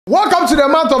Welcome to the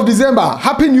month of December.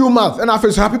 Happy new month. And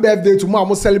after so happy birthday to me.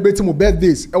 I'm celebrating my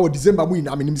birthdays. Oh, December win.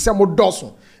 I mean, I'm more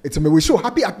dorsal. It's a wish you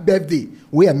happy birthday.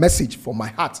 We a message from my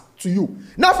heart to you.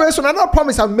 Now, first, another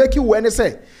promise I'm making when I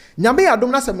say, Nyame adom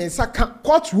na se mensa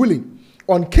court ruling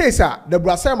on case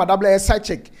Deborah Seyram double side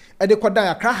check and the court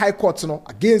down Accra High Court no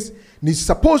against ni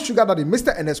supposed sugar that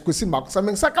Mr. Ernest so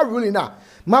mensa ruling na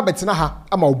ma betina ha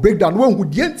ama break down when who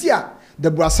dientia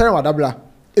Deborah Seyram double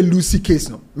a Lucy case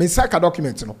no mensaka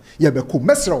document no ye be cool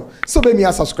mesro so be me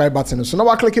a subscribe button so now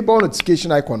I click the notification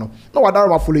icon no now I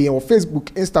don't follow you on Facebook,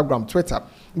 Instagram, Twitter,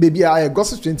 baby I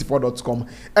gossips24.com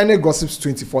and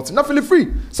gossips2040 now feel free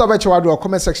so bet you do a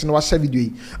comment section or share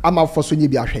video I'm out for so you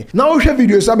be ahwe now share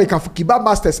videos I make a Kiba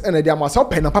Masters and the amasa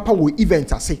pen and papa will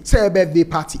event say birthday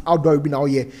party outdoor be now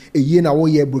year a year na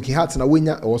 1 year broken heart na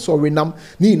wenya or so renam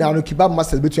ni na no Kiba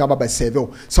Masters between aba by server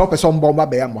so person bomba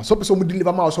be am so person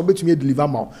deliver ma so between deliver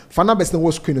ma fana best no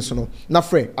screen so no na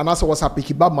frɛ anasa was happy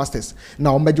Kiba Masters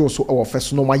na omeje so our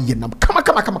first no ma yenam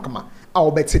kama I'll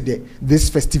bet today this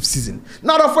festive season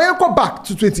now the for go back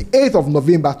to 28th of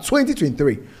November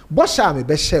 2023 Bosha me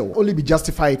be share only be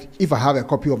justified if I have a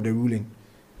copy of the ruling.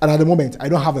 And at the moment, I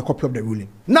don't have a copy of the ruling.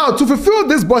 Now, to fulfill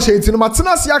this bullshit, in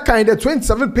Matina kind of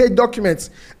 27-page documents,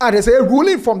 and there's a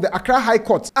ruling from the Accra High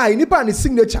Court. I nipa and his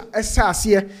signature,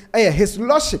 here, his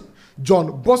lordship,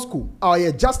 John Bosco,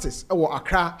 our justice, our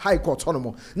Accra High Court.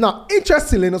 Now,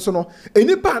 interestingly, no,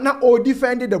 nipa na all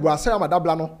defended the Deborah Seyram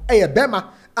Adablano,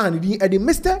 Bema, and the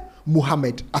Mr.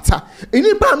 Muhammad Atta.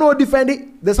 Nipa no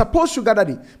defended the supposed sugar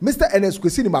daddy, Mr. Ernest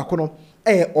Makono,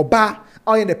 Oba,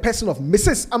 or the person of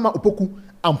Mrs. Ama Opoku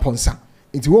Amponsa.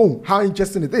 It's wrong. How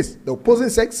interesting it is. The opposing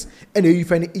sex and they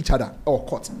defend each other or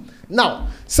court. Now,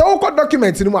 so court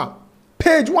documents in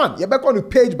page 1. You're back on the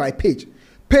page by page.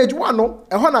 Page 1, no,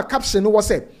 a caption was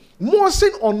said, motion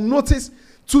on notice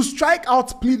to strike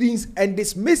out pleadings and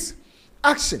dismiss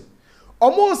action.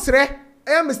 Almost Mr.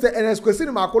 Ernest Kwesi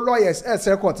lawyers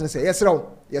court and say, yes,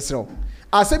 no.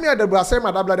 I say me at the Brasem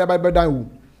Adabla by Bedan.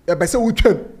 You person with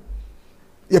him.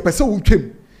 You person with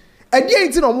him. And the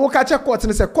 18 or more catch a court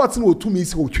and say court no 2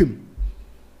 minutes with him.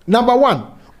 Number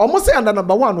 1, almost say under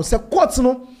number 1 no say court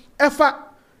no efa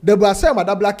the Brasem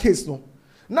Adabla case no.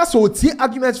 Na so tie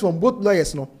arguments from both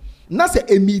lawyers no. Na say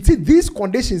emit these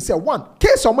conditions say 1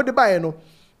 case or the buyer no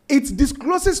it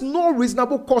discloses no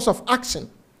reasonable course of action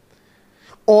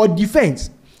or defense.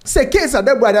 Say case at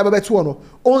Deborah Seyram no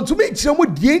on to make chemo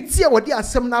dientia what they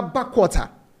asem na back quarter.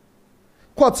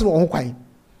 Court no ho kwan.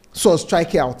 So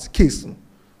strike out case.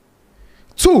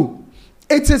 2,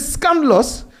 it is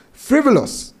scandalous,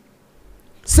 frivolous.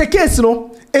 Say case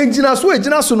no engineer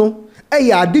so no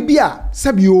adibia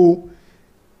sabio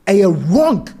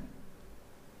wrong.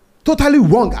 Totally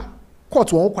wrong.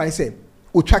 Court won quite say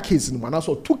otwa case no na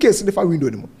so 2 cases in the window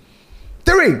no.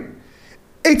 3,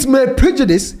 it may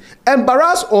prejudice,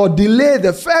 embarrass or delay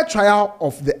the fair trial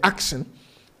of the action.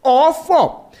 Or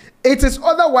 4, it is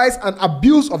otherwise an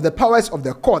abuse of the powers of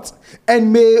the court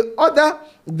and may order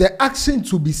the action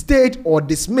to be stayed or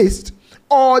dismissed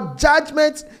or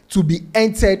judgment to be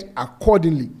entered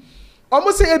accordingly.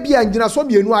 Almost say ebi anjina so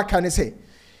mienu aka ne say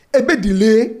ebe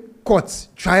delay court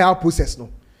trial process no.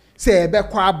 Say ebe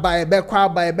kwa ba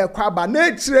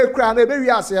na chire kra na ebe wi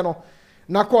ase no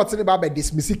na court ne ba be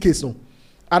dismiss case no.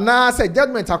 Ana say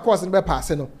judgment across ne be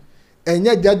pass no.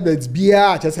 Enye judgment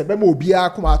bia che say be ma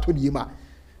obia kuma ato die ma.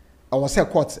 I was say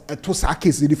court to sa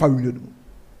case the family no.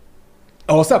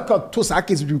 I was say court to sa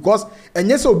case because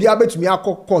enye say obia betumi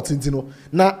akọ court ntino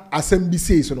na assembly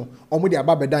say so no omo de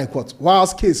aba be dan court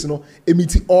whilst case no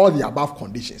emit all the above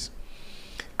conditions.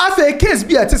 After a case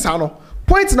be atisa no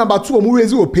point number 2 omo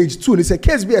raise o page 2 ni say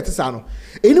case be atisa no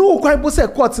eni wo kwan bo say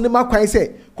court ne ma kwan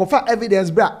say kofa evidence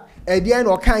bra e dey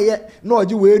na okan ye na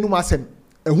oje we enu masem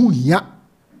ehun hia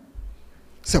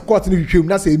say court ne hwehwem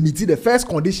na say emit the first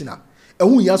conditioner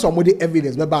ehun hia so omo de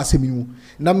evidence be ba asem ni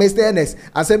na Mr. Ernest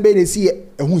asem be dey see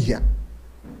ehun hia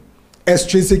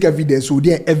extrinsic evidence o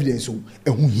dey evidence o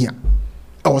ehun hia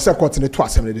I was say court ne to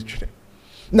asem ne dey twere.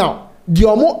 Now the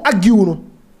omo argue no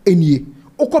enie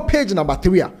oko page number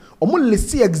 3 a omo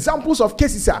list examples of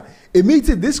cases meet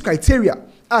this criteria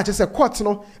just a court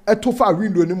no to far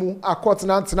window ni mu a court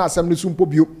na ntena asem ne sumpo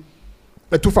bio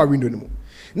to far window ni mu.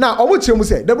 Now omo chemu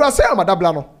say Deborah Seyram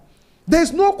Adabla no there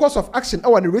is no cause of action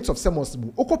or the rates of summons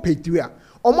mu oko page 3 a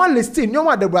omo list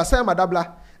nyoma Deborah Seyram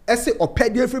Adabla ese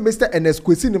opedie free Mr. Ernest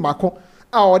Kwesi ni mako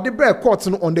or the break court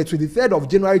on the 23rd of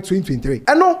January 2023.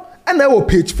 And I will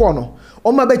page 4 no.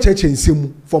 On my church in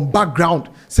Simu from background,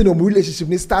 say no relationship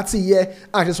ni starting year.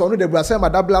 I just want Deborah Seyram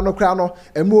Adabla no krano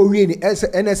and more really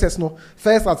NSS no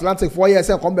First Atlantic 4 years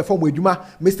and come before Weduma.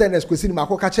 Mr. Ernest question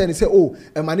Marco catcher and say, oh,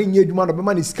 a man in Yeduma, no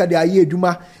man is Kadia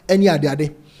Yeduma, any other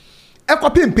day. I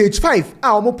copy page 5.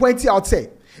 I'll more point out say.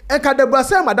 And can Deborah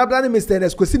Seyram Adabla and Mr.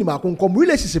 Ernest question Marco come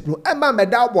relationship no. And man,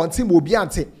 that one team will be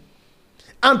anti.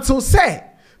 Until say,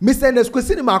 Mr. Ernest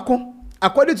question Marco.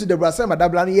 According to Deborah Seyram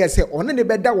Adabla, yes, say on any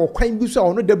better or crime bush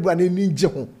or no Deborah ni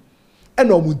jeho.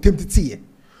 And on tempted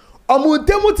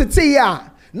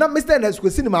now Mr. Ernest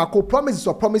question Marco promises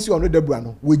or promise you on no Deborah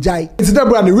no. We jai. It's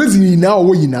Deborah the reason now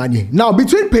we in now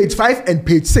between page 5 and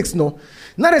page 6 no.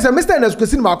 Now there's a Mr. Ernest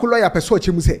question Marco lawyer person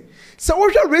chimu say. So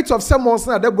what's your rate of summons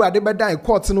now Deborah de better in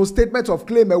court no statement of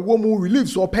claim a woman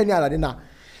relieves or penny aladina.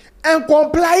 And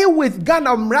comply with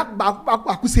Ghana Mrak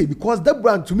back say because the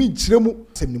brand to me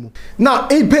chiremu. Now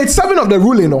in page 7 of the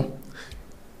ruling, no,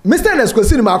 Mr. Ernest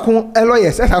question Marco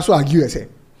lawyers that's what argue say.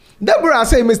 Deborah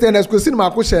say Mr. Ernest question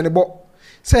Marco share bo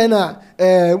say na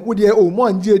would ye o mo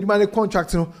anje adwuma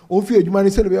contract no o fi adwuma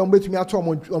ne say no be on betumi ato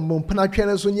on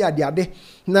penatwe so nya ade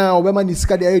na obema ni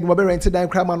sika de adwuma be rent dan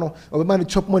krama no obema ni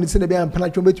chop money say na be on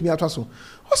penatwe betumi ato so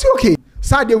o say okay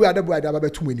Saturday we Deborah da ba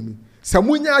betum anim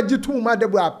samunya agitum ma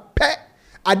Deborah pe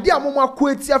ade amoma ko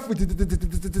etia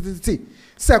fiti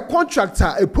say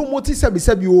contractor a promote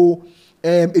sabi o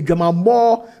edwama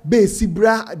more be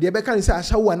sibra de be kan say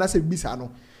ashawo ana say bisa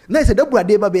no na say Deborah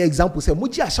de ba be example say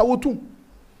muji ashawo tum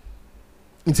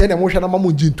nti na mo hwa na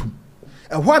mamu jintum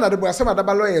who na Deborah Seyram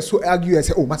Adabla lawyer so argue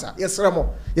say oh matter yes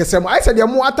remo I said the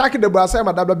more attack Deborah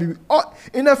Seyram Adabla be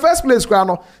in the first place kwa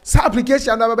no sa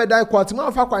application na be die court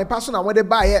man fa kwan person na we dey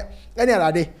buy any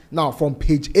other day now from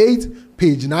page 8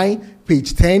 page 9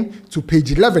 page 10 to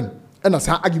page 11 and as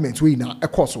argument we na e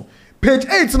course so page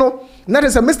 8 no that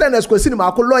is a Mr. Ernest question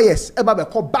Marco lawyers e ba be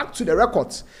call back to the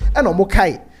records and omo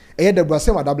kai Deborah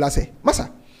Seyram Adabla say massa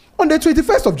on the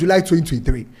 21st of July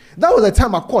 2023, that was the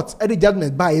time a court had a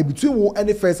judgment by between Wo and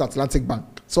the First Atlantic Bank.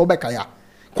 So Bekaya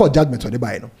court judgment on the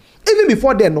buy no. Even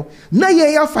before then, no, na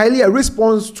ye filing a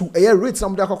response to a rate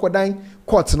some crocodile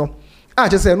court no. I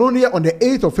just said only on the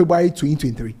 8th of February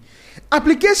 2023.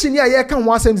 Application here can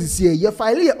once this year. You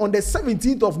file on the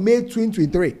 17th of May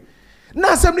 2023. Na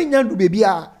assembly nyandu baby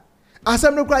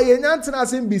assembly cry nyantina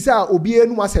sim bisa obi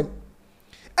enu asem.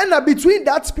 And between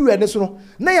that period,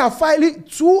 now you filing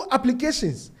 2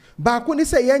 applications. Back when they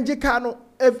say Yanje Kano,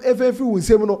 if we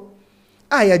say no,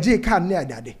 I J can near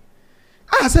daddy.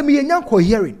 I say me a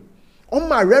hearing on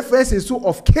my references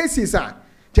of cases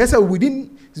just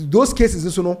within those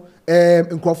cases,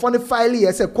 in conforming filing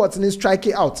as a court and strike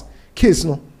it out case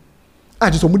no. I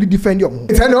just want to defend you.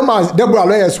 It's any Deborah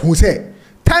lawyers who say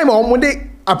time on Monday.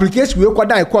 Application we equal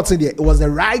court there. It was the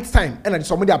right time, and I just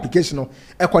submit the application no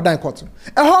equal court.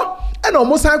 And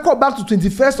almost I call back to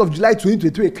 21st of July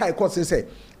 2023. Kai court say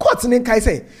court name Kai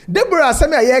say Deborah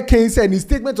Seyram here can say in his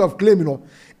statement of claim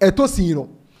etosi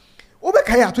Obe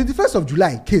Kaya 21st of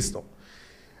July case no.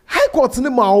 High court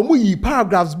name ma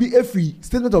paragraphs be every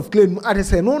statement of claim. I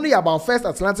say only about First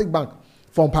Atlantic Bank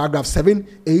from paragraph 7,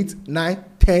 8, 9,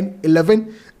 10, 11.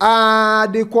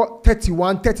 They call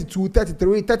 31, 32,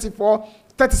 33, 34.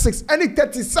 36 and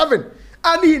 37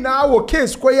 and he now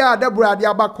case square Deborah the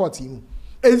aba court him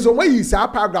and so when you say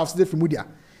paragraphs dey from media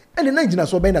and the Nigeria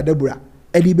so be na Deborah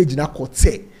e dey be gina court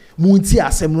say munti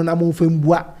asem no na mo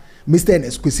fambua Mr.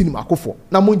 Ernest question makofo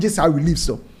na mo nje sa relief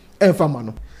so enfama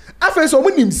no afa so mo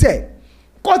nim say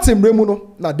court mremu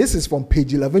no now this is from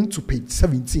page 11 to page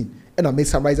 17 and I may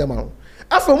summarize am no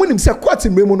afa mo nim say court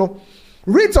mremu no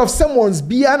rate of summons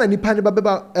bia na nipa ne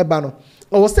baba eba no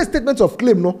or was a statement of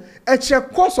claim no a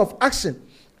check course of action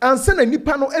and send a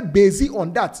nipa no a based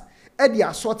on that and they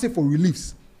are sorting for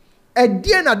reliefs a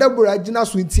dear na Deborah Gina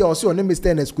Swinty or so on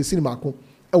Mr. Ernest question Marco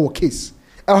a case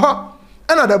and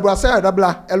Deborah Seyram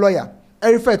Adabla a lawyer I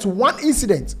refer to one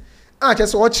incident I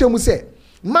just watch him say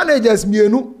managers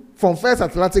mienu from First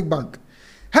Atlantic Bank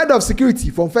head of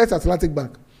security from First Atlantic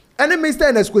Bank and Mr.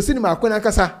 Ernest question Marco na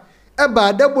kasa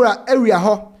eba Deborah area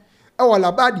ho e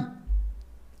wala badi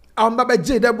ambaba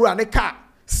je Deborah ne car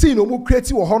see no mu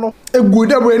create wo ho no egu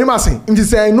Deborah ni masen nti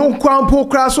say no kwampo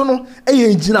kra so no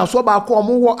e engina so ba ko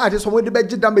mo wo ade so mo de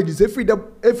beje damages every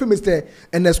Mr.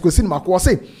 Ernest question Marco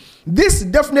say this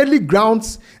definitely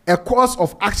grounds a course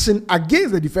of action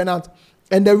against the defendant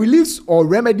and the reliefs or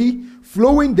remedy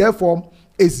flowing therefrom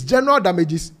is general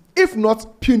damages if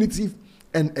not punitive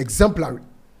and exemplary.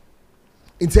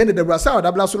 Intended the Deborah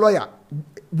Seyram lawyer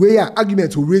where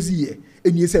argument will raise here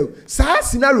and you say sa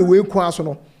scenario we kwa so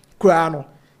no kra no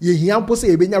ye hiampo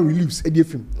say ebenya reliefs e dey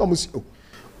film no mo say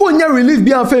onya relief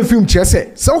bi an film che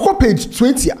say so page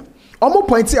 20 omo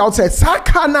point out say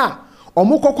saka na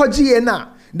omo kokogie na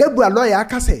Deborah lawyer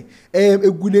aka say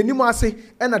egunani mo ase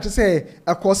e na te say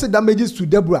cause damages to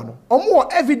Deborah no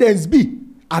omo evidence bi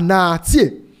ana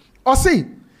tie or say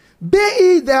be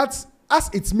it that as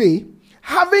it may,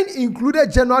 having included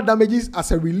general damages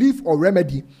as a relief or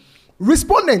remedy,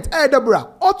 respondent Deborah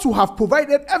ought to have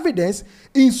provided evidence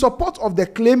in support of the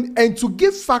claim and to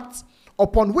give facts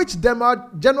upon which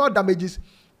general damages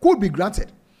could be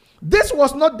granted. This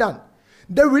was not done.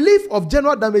 The relief of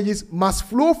general damages must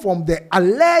flow from the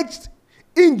alleged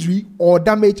injury or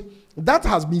damage that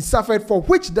has been suffered for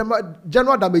which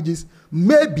general damages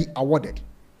may be awarded.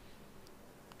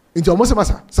 Into almost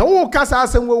masa. So who kasa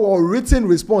asem we or written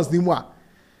response ni mo a.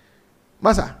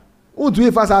 Masa, who do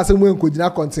we fast asem we nko gina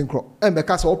content cro. And be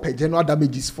kasa pay general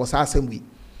damages for sa asem we.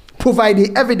 Provide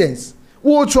the evidence.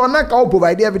 Who try na ka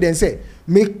provide the evidence say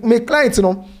me client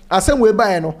no asem we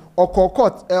buy no or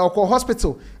court or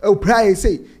hospital pray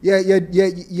say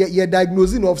ye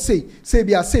diagnosing of say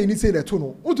be a say ni say the two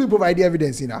no. Who do we provide the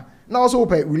evidence in na? Now also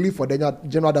pay relief for the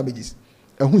general damages.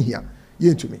 Ehun here.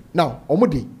 Ye to me. Now,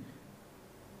 omodi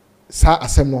sa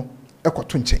asem no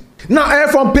ekoto nchen. Now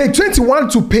from page 21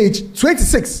 to page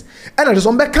 26 and I just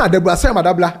on back Deborah Seyram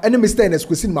adabla and Mr. Ernest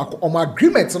question mark on my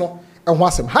agreement no and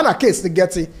wasem hana case to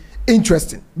get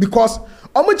interesting because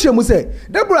omuche say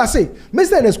Deborah say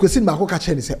Mr. Ernest question mark ka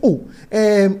che say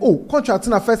contract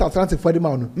na First Atlantic for the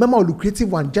man mema lucrative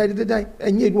one jai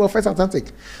enye no First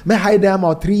Atlantic me hide them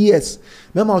out 3 years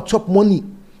mema chop money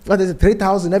that is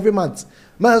 3,000 every month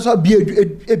me so be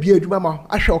adwuma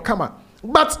ahwe okama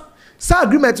but sa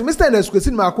agreement Mr. Ernest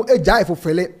question mako ejai for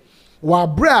fele wa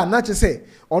bra na che say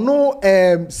ono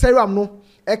Seyram no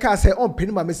e ka say on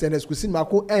penima Mr. Ernest question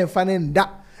mako enfa ne nda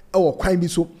e wo kwan bi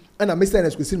so and Mr.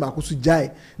 Ernest question mako so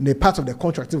jai na part of the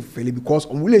contract for fele because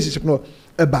on relationship no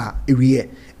eba ewie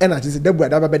and I say Deborah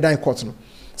da be dan court no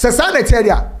say sa na tell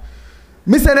ya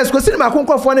Mr. Ernest question mako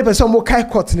nkofo ne person mo kai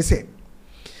court ni say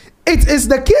it is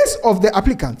the case of the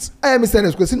applicant Mr.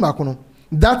 Ernest question mako no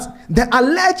that the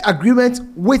alleged agreement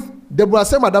with Deborah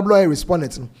Seyram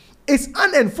respondent is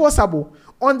unenforceable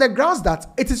on the grounds that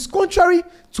it is contrary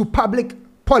to public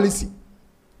policy.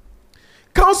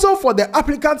 Counsel for the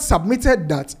applicant submitted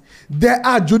that there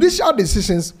are judicial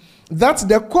decisions that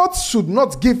the court should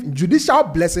not give judicial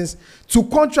blessings to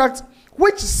contracts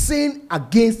which sin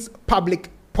against public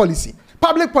policy.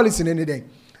 Public policy in any day.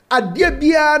 Adie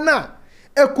biya na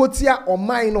ekotia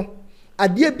omai no.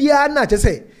 Adie biya na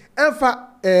say enfa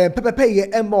pepepe ye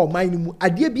emma omai mu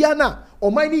adie bia na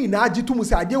omai ni na agitu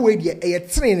se adie we de e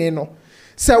trene no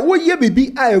se wo ye bibi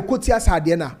a ekotia sa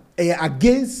ade na e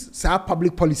against sa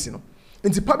public policy no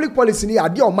nti public policy ni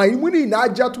adie omai mu ni na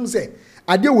agitu se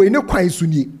adie we ne kwan su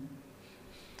nie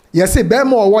ye se be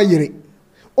ma owo yire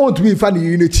ontu bi fa ni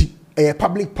yinechi e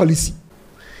public policy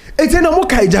ete na mo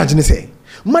kai judge ne se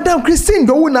Madam Christine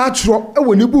do na atro e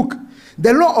wo ni book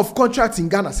The Law of Contracts in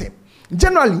Ghana say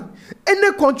generally,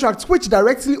 any contract which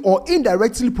directly or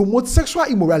indirectly promotes sexual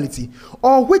immorality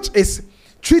or which is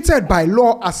treated by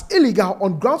law as illegal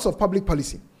on grounds of public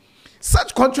policy,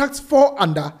 such contracts fall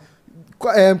under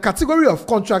category of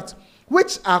contracts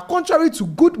which are contrary to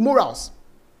good morals.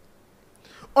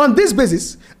 On this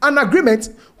basis, an agreement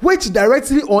which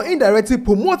directly or indirectly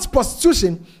promotes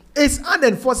prostitution is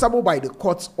unenforceable by the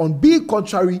courts on being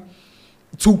contrary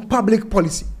to public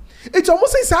policy. It's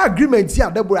almost like an agreement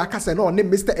here. Deborah Kasa no name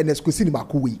Mr. Ernest question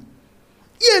mako we.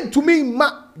 Yen to me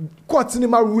ma court ni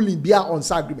ma ruling bia on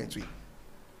sa agreement we.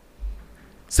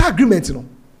 Sa agreement no.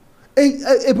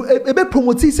 Ebe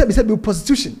promote say be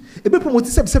prostitution. Ebe promote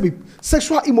say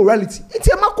sexual immorality. It's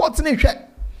a ma court ni hwe.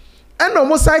 And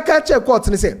almost like check court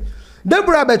ni say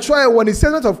Deborah be try when the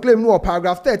statement of claim no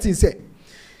paragraph 13 say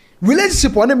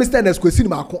relationship on Mr. Ernest question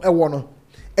mako e wo no.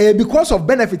 Because of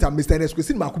benefit and Mr. Ernest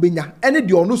question mark benya any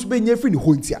the ono so benya free ni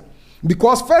hontia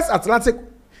because First Atlantic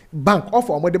Bank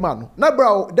offer mo de man na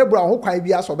Deborah ho kwan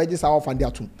bia so beje sa offer ndi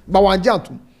atum ba wanje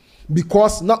atum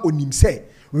because na onim say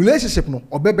relationship no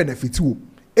obe benefit wo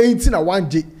enti na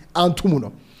wanje antum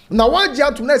no na wanje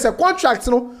atum na say contract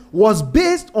no was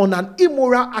based on an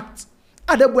immoral act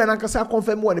Deborah na kasa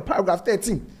confirm one paragraph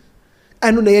 13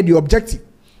 and no the objective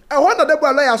I want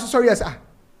Deborah lawyer so sorry yes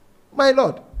my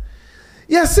lord.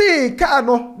 Yes, see,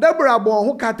 no, Deborah born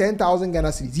who cut 10,000 Ghana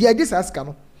cedis. Yeah, this ask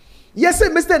no. Yes, see,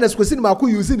 Mr. Ernest question mark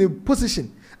using a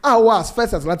position. I was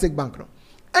First Atlantic Bank no.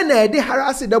 And they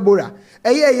harass Deborah.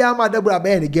 Yeah, my Deborah be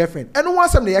any girlfriend. And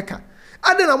once some the yaka.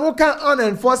 And then I'm working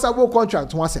unenforceable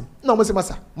contract once him. No, Mr.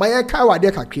 Massa. My yaka wa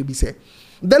de ka kribi say.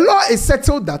 The law is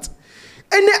settled that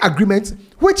Any agreement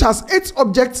which has its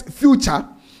object future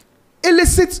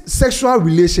illicit sexual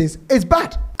relations is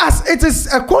bad, as it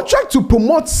is a contract to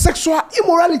promote sexual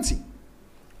immorality.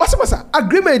 What's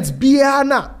agreement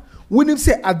biana when him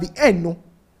say at the end no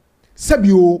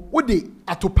sabio what the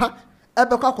atopa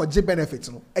ebekwa kwaje benefits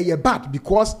no e bad,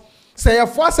 because say a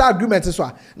false agreement is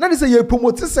why now they say you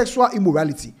promote sexual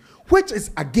immorality which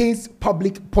is against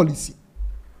public policy.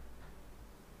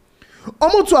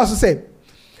 Almost to also say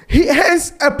he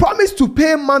has a promise to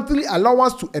pay monthly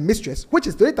allowance to a mistress, which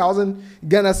is 3,000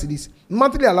 Ghana cedis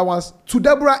monthly allowance to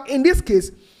Deborah in this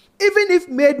case, even if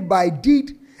made by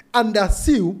deed under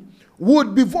seal,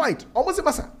 would be void. Almost a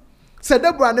massa. Say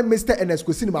Deborah and Mr. Ernest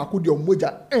Kusinima could your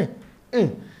moja.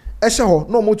 Eshaho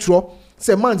no mutual.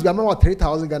 Say months be a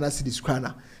 3,000 Ghana cedis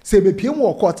crana. Say be PM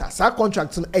or quarter. Say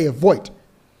contract on a void.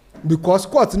 Because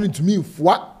court need to mean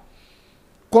what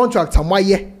contract am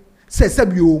I say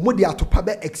sebio modi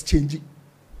atopa exchange.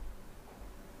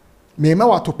 Me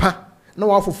wa atopa na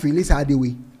wa for feel is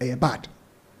way bad.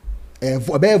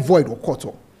 Void or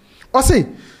quarter. Or say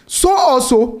so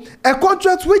also a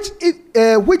contract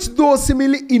which though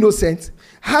seemingly innocent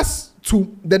has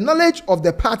to the knowledge of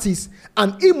the parties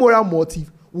an immoral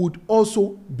motive would also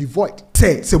be void.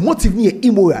 Say motive ni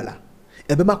immoral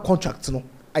ebema contract no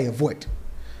I void.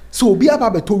 So be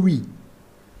about to read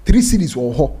 3 cities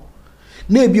or ho.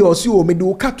 Maybe also o me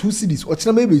do ka 2 cities or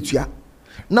china maybe tua.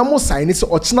 Na mo sign it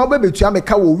or china maybe tua me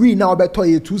ka wo read na obeto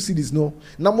ye 2 cities no.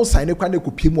 Na mo sign e kwa na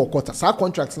ko piem or quarter. Sa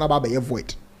contract na ba be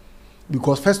void.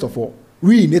 Because first of all,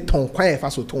 we need to quiet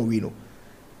fast so ton we know.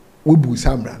 We bu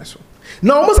samra so.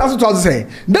 Now almost as to say,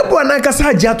 Deborah na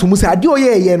kasa ja to musa ade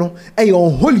oye no e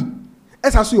unholy.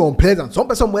 Esa so unpleasant. Some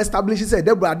person will establish say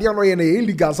Deborah ade no ye na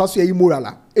illegal, so ye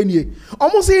immoral. Anyway,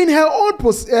 almost in her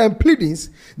own pleadings,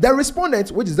 the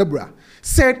respondent, which is Deborah,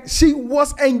 said she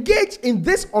was engaged in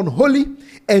this unholy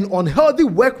and unhealthy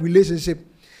work relationship,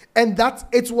 and that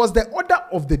it was the order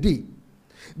of the day.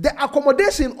 The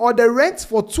accommodation or the rent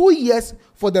for 2 years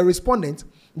for the respondent,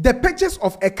 the purchase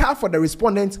of a car for the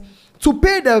respondent, to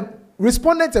pay the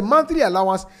respondent a monthly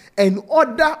allowance, and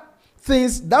other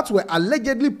things that were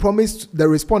allegedly promised the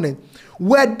respondent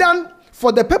were done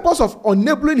for the purpose of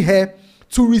enabling her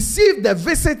to receive the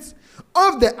visits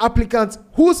of the applicant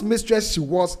whose mistress she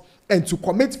was and to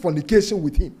commit fornication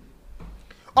with him.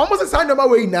 Almost a sign of my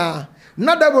way now.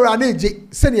 Not Deborah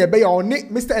senior bay on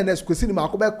Mr. Ernest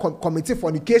Kusinima committee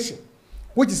fornication,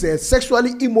 which is a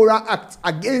sexually immoral act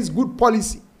against good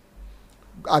policy,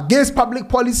 against public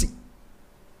policy.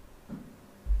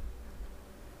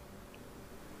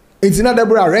 It's not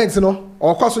Deborah rent, no,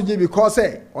 or cost because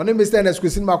only Mr. Ernest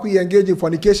Kusinima engage in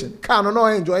fornication. Can no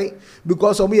enjoy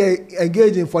because we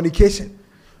engage in fornication.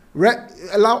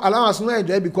 Allow us no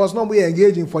enjoy because no we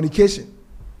engage in fornication.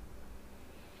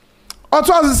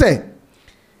 Also, as I say.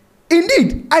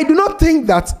 Indeed, I do not think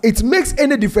that it makes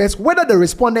any difference whether the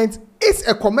respondent is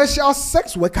a commercial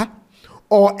sex worker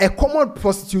or a common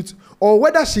prostitute or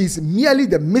whether she is merely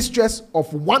the mistress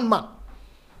of one man.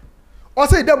 Or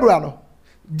say Deborah no,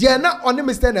 they na only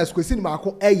Mr. Ernest Kusinima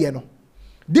ko no.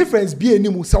 Difference be any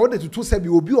mu say to two say be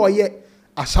obi oye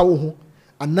ashawo ho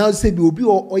and now say be obi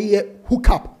oye hook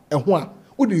up ho a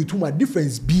wo dey two ma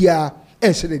difference bia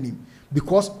enhyerenim,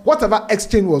 because whatever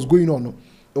exchange was going on no,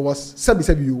 it was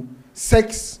sebi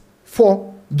sex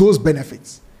for those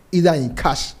benefits, either in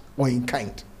cash or in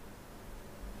kind.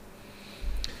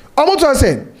 Almost I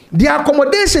said, the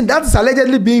accommodation that is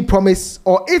allegedly being promised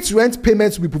or its rent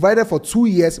payments to be provided for 2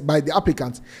 years by the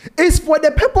applicant is for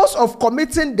the purpose of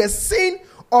committing the sin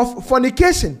of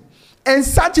fornication, and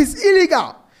such is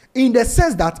illegal in the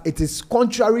sense that it is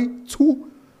contrary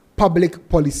to public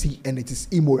policy and it is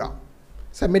immoral.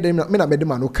 So me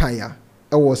na no kaya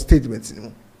our statements.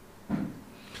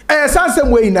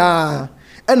 Same way na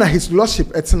and his lordship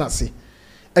etenase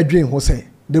adwen ho say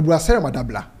Deborah Seyram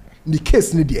adabla the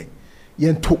case ni de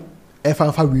yento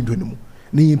efanfa window ni mu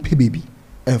na yempe baby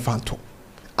enfanto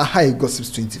aha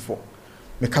gossips 24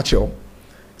 me catch you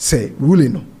say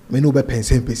ruling no me no be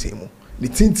pense mu the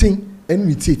tintin and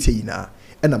we tie na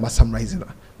and am summarize na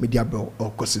me dia bro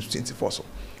or gossips 24 so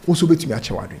also betumi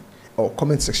ache wadwen or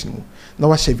comment section mu na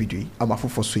wa share video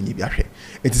amafofo so nyi bi ahwe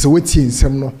it is a wetie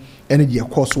nsem no ene de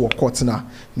course wo court na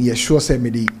me sure say me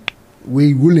dey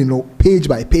we ruling no page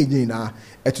by page na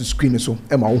to screen so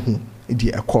e ma wo hu e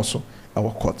de course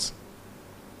our court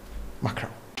Magraheb.